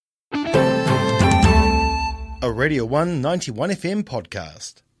A Radio 1 91 FM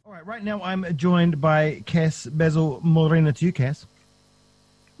podcast. All right now I'm joined by Cass Basil. Morena to you, Cass.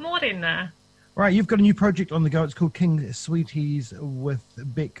 Morena. Right, you've got a new project on the go. It's called King Sweeties with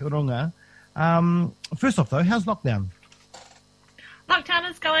Beck Runga. First off, though, how's lockdown? Lockdown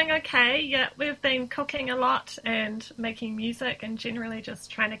is going okay. Yeah, we've been cooking a lot and making music and generally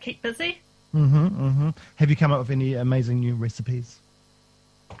just trying to keep busy. Have you come up with any amazing new recipes?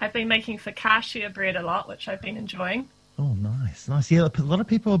 I've been making focaccia bread a lot, which I've been enjoying. Oh, nice. Yeah, a lot of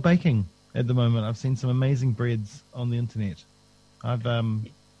people are baking at the moment. I've seen some amazing breads on the internet. I've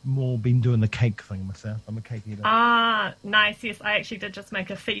more been doing the cake thing myself. I'm a cake eater. Ah, nice. Yes, I actually did just make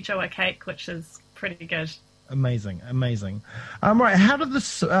a feijoa cake, which is pretty good. Amazing. Right, how did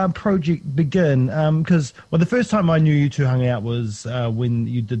this project begin? Because, the first time I knew you two hung out was when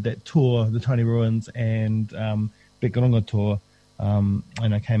you did that tour, the Tiny Ruins and Beck Runga tour, and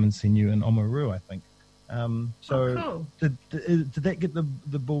I came and seen you in Oamaru, I think. Cool. Did that get the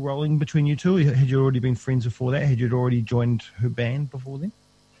ball rolling between you two? Had you already been friends before that? Had you already joined her band before then?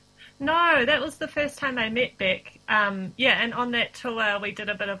 No, that was the first time I met Beck. And on that tour we did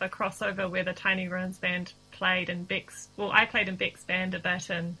a bit of a crossover where the Tiny Ruins band played in Beck's. Well, I played in Beck's band a bit,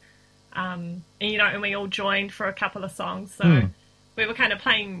 and we all joined for a couple of songs. So we were kind of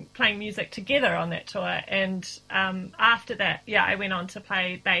playing music together on that tour. And after that, I went on to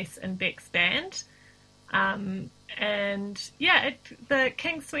play bass in Beck's band. The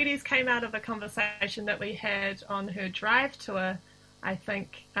King Sweeties came out of a conversation that we had on her Drive tour, I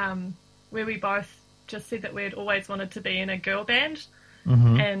think, where we both just said that we'd always wanted to be in a girl band,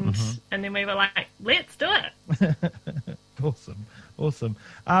 and then we were like, let's do it. Awesome.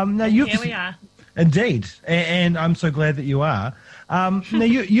 Now here we are. Indeed, and I'm so glad that you are. Now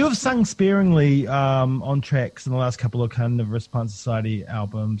you have sung sparingly on tracks in the last couple of kind of Response Society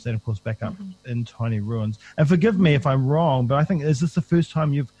albums, and of course back up in Tiny Ruins. And forgive me if I'm wrong, but I think is this the first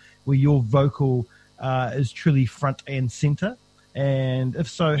time where your vocal is truly front and center? And if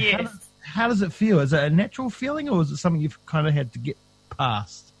so, yes. How does it feel? Is it a natural feeling, or is it something you've kind of had to get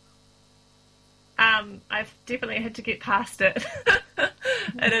past? I've definitely had to get past it.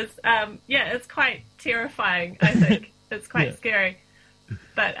 It is, it's quite terrifying, I think. It's quite scary.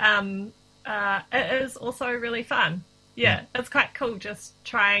 But it is also really fun. Yeah, it's quite cool just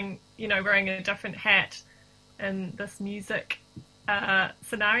trying, wearing a different hat in this music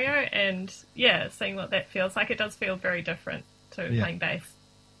scenario and, seeing what that feels like. It does feel very different to playing bass.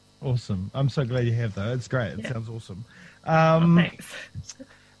 Awesome. I'm so glad you have, though. It's great. It sounds awesome. Thanks.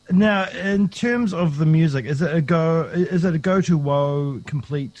 Now, in terms of the music, is it a go-to Woe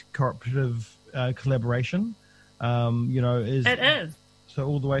complete cooperative collaboration? It is. So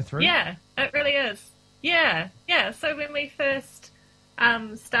all the way through? Yeah, it really is. Yeah. So when we first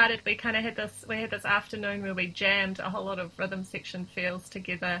started, we kind of had this afternoon where we jammed a whole lot of rhythm section feels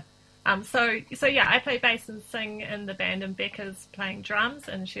together. I play bass and sing in the band, and Becca's playing drums,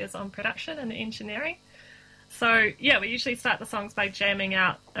 and she is on production and engineering. So, we usually start the songs by jamming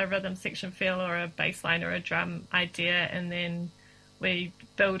out a rhythm section feel or a bass line or a drum idea, and then we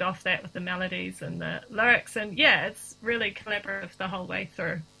build off that with the melodies and the lyrics. And, it's really collaborative the whole way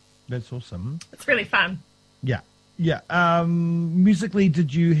through. That's awesome. It's really fun. Yeah. Musically,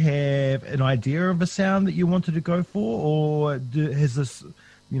 did you have an idea of a sound that you wanted to go for, or has this,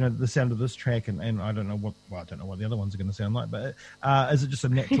 the sound of this track, and I don't know what the other ones are going to sound like, but is it just a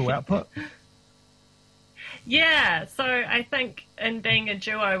natural output? Yeah, so I think in being a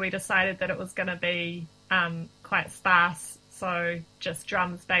duo, we decided that it was going to be quite sparse, so just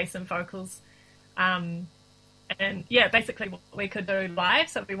drums, bass, and vocals. Basically what we could do live,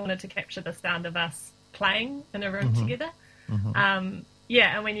 so we wanted to capture the sound of us playing in a room together. And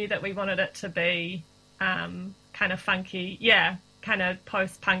we knew that we wanted it to be kind of funky, kind of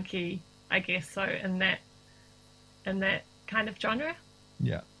post-punky, I guess, so in that kind of genre.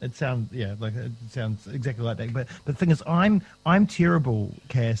 Yeah, it sounds exactly like that. But the thing is, I'm terrible,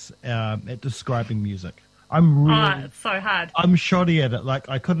 Cass, at describing music. It's so hard. I'm shoddy at it. Like,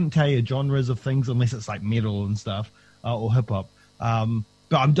 I couldn't tell you genres of things unless it's like metal and stuff or hip hop. But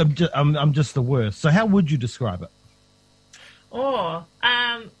I'm just the worst. So how would you describe it?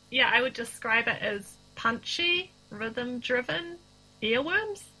 I would describe it as punchy, rhythm-driven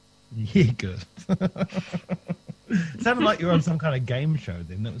earworms. Yeah, good. It sounded like you were on some kind of game show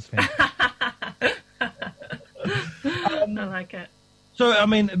then. That was fantastic. I like it. So, I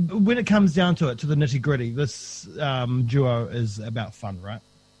mean, when it comes down to it, to the nitty-gritty, this duo is about fun, right?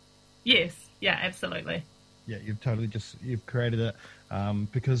 Yes. Yeah, absolutely. Yeah, you've created it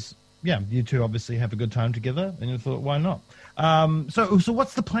because you two obviously have a good time together, and you thought, why not? So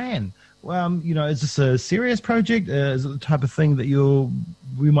what's the plan? Is this a serious project? Is it the type of thing that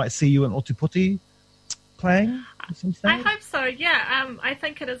we might see you in Otipoti playing at some stage? I hope so. Yeah, I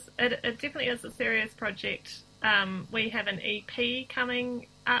think it is. It definitely is a serious project. We have an EP coming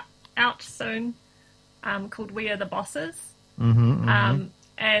out soon called "We Are the Bosses,"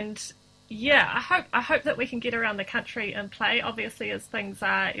 and yeah, I hope that we can get around the country and play. Obviously, as things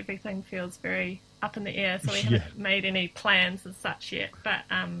are, everything feels very up in the air, so we haven't made any plans as such yet. But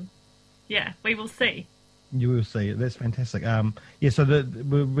yeah, we will see. You will see. That's fantastic. So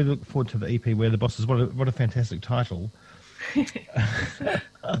we look forward to the EP, "We're the Bosses." What a fantastic title.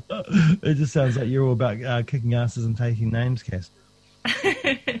 It just sounds like you're all about kicking asses and taking names, Cass.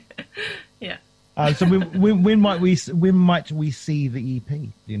 Yeah. So when might we see the EP? Do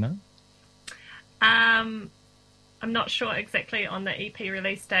you know? I'm not sure exactly on the EP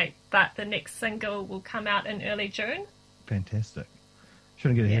release date, but the next single will come out in early June. Fantastic.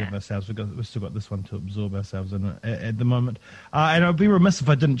 Shouldn't get ahead of ourselves. We've still got this one to absorb ourselves in at the moment. And I'd be remiss if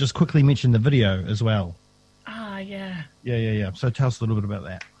I didn't just quickly mention the video as well. Yeah. Yeah. So tell us a little bit about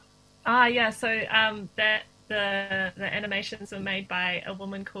that. Yeah. So the animations were made by a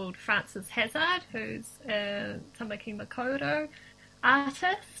woman called Frances Hazard, who's a Tamaki Makaurau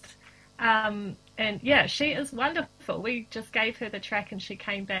artist. And yeah, she is wonderful. We just gave her the track and she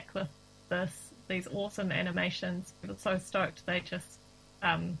came back with these awesome animations. We were so stoked. They just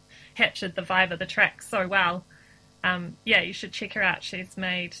captured the vibe of the track so well. You should check her out. She's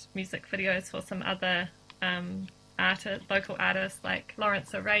made music videos for some other local artists like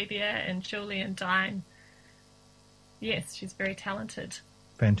Lawrence Arabia and Julian Dine. Yes, she's very talented.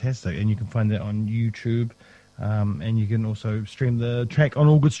 Fantastic. And you can find that on YouTube. And you can also stream the track on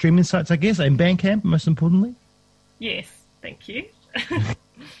all good streaming sites, I guess, and Bandcamp, most importantly. Yes, thank you.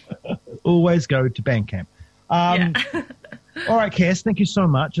 Always go to Bandcamp. All right, Cass, thank you so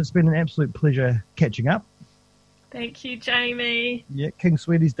much. It's been an absolute pleasure catching up. Thank you, Jamie. Yeah, King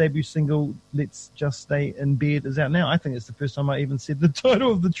Sweetie's debut single, "Let's Just Stay in Bed," is out now. I think it's the first time I even said the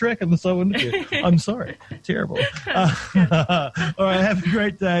title of the track in the solo interview. I'm sorry. Terrible. All right, have a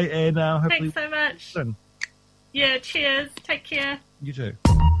great day, and hopefully... Thanks so much. Soon. Yeah, cheers. Take care. You too.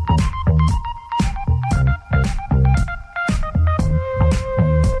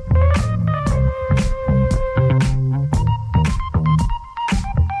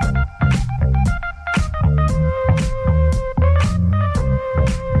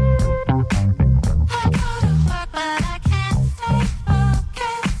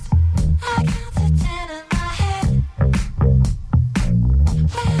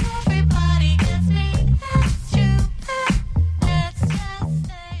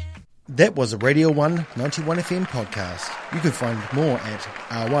 That was a Radio 1 91 FM podcast. You can find more at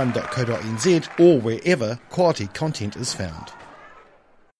r1.co.nz or wherever quality content is found.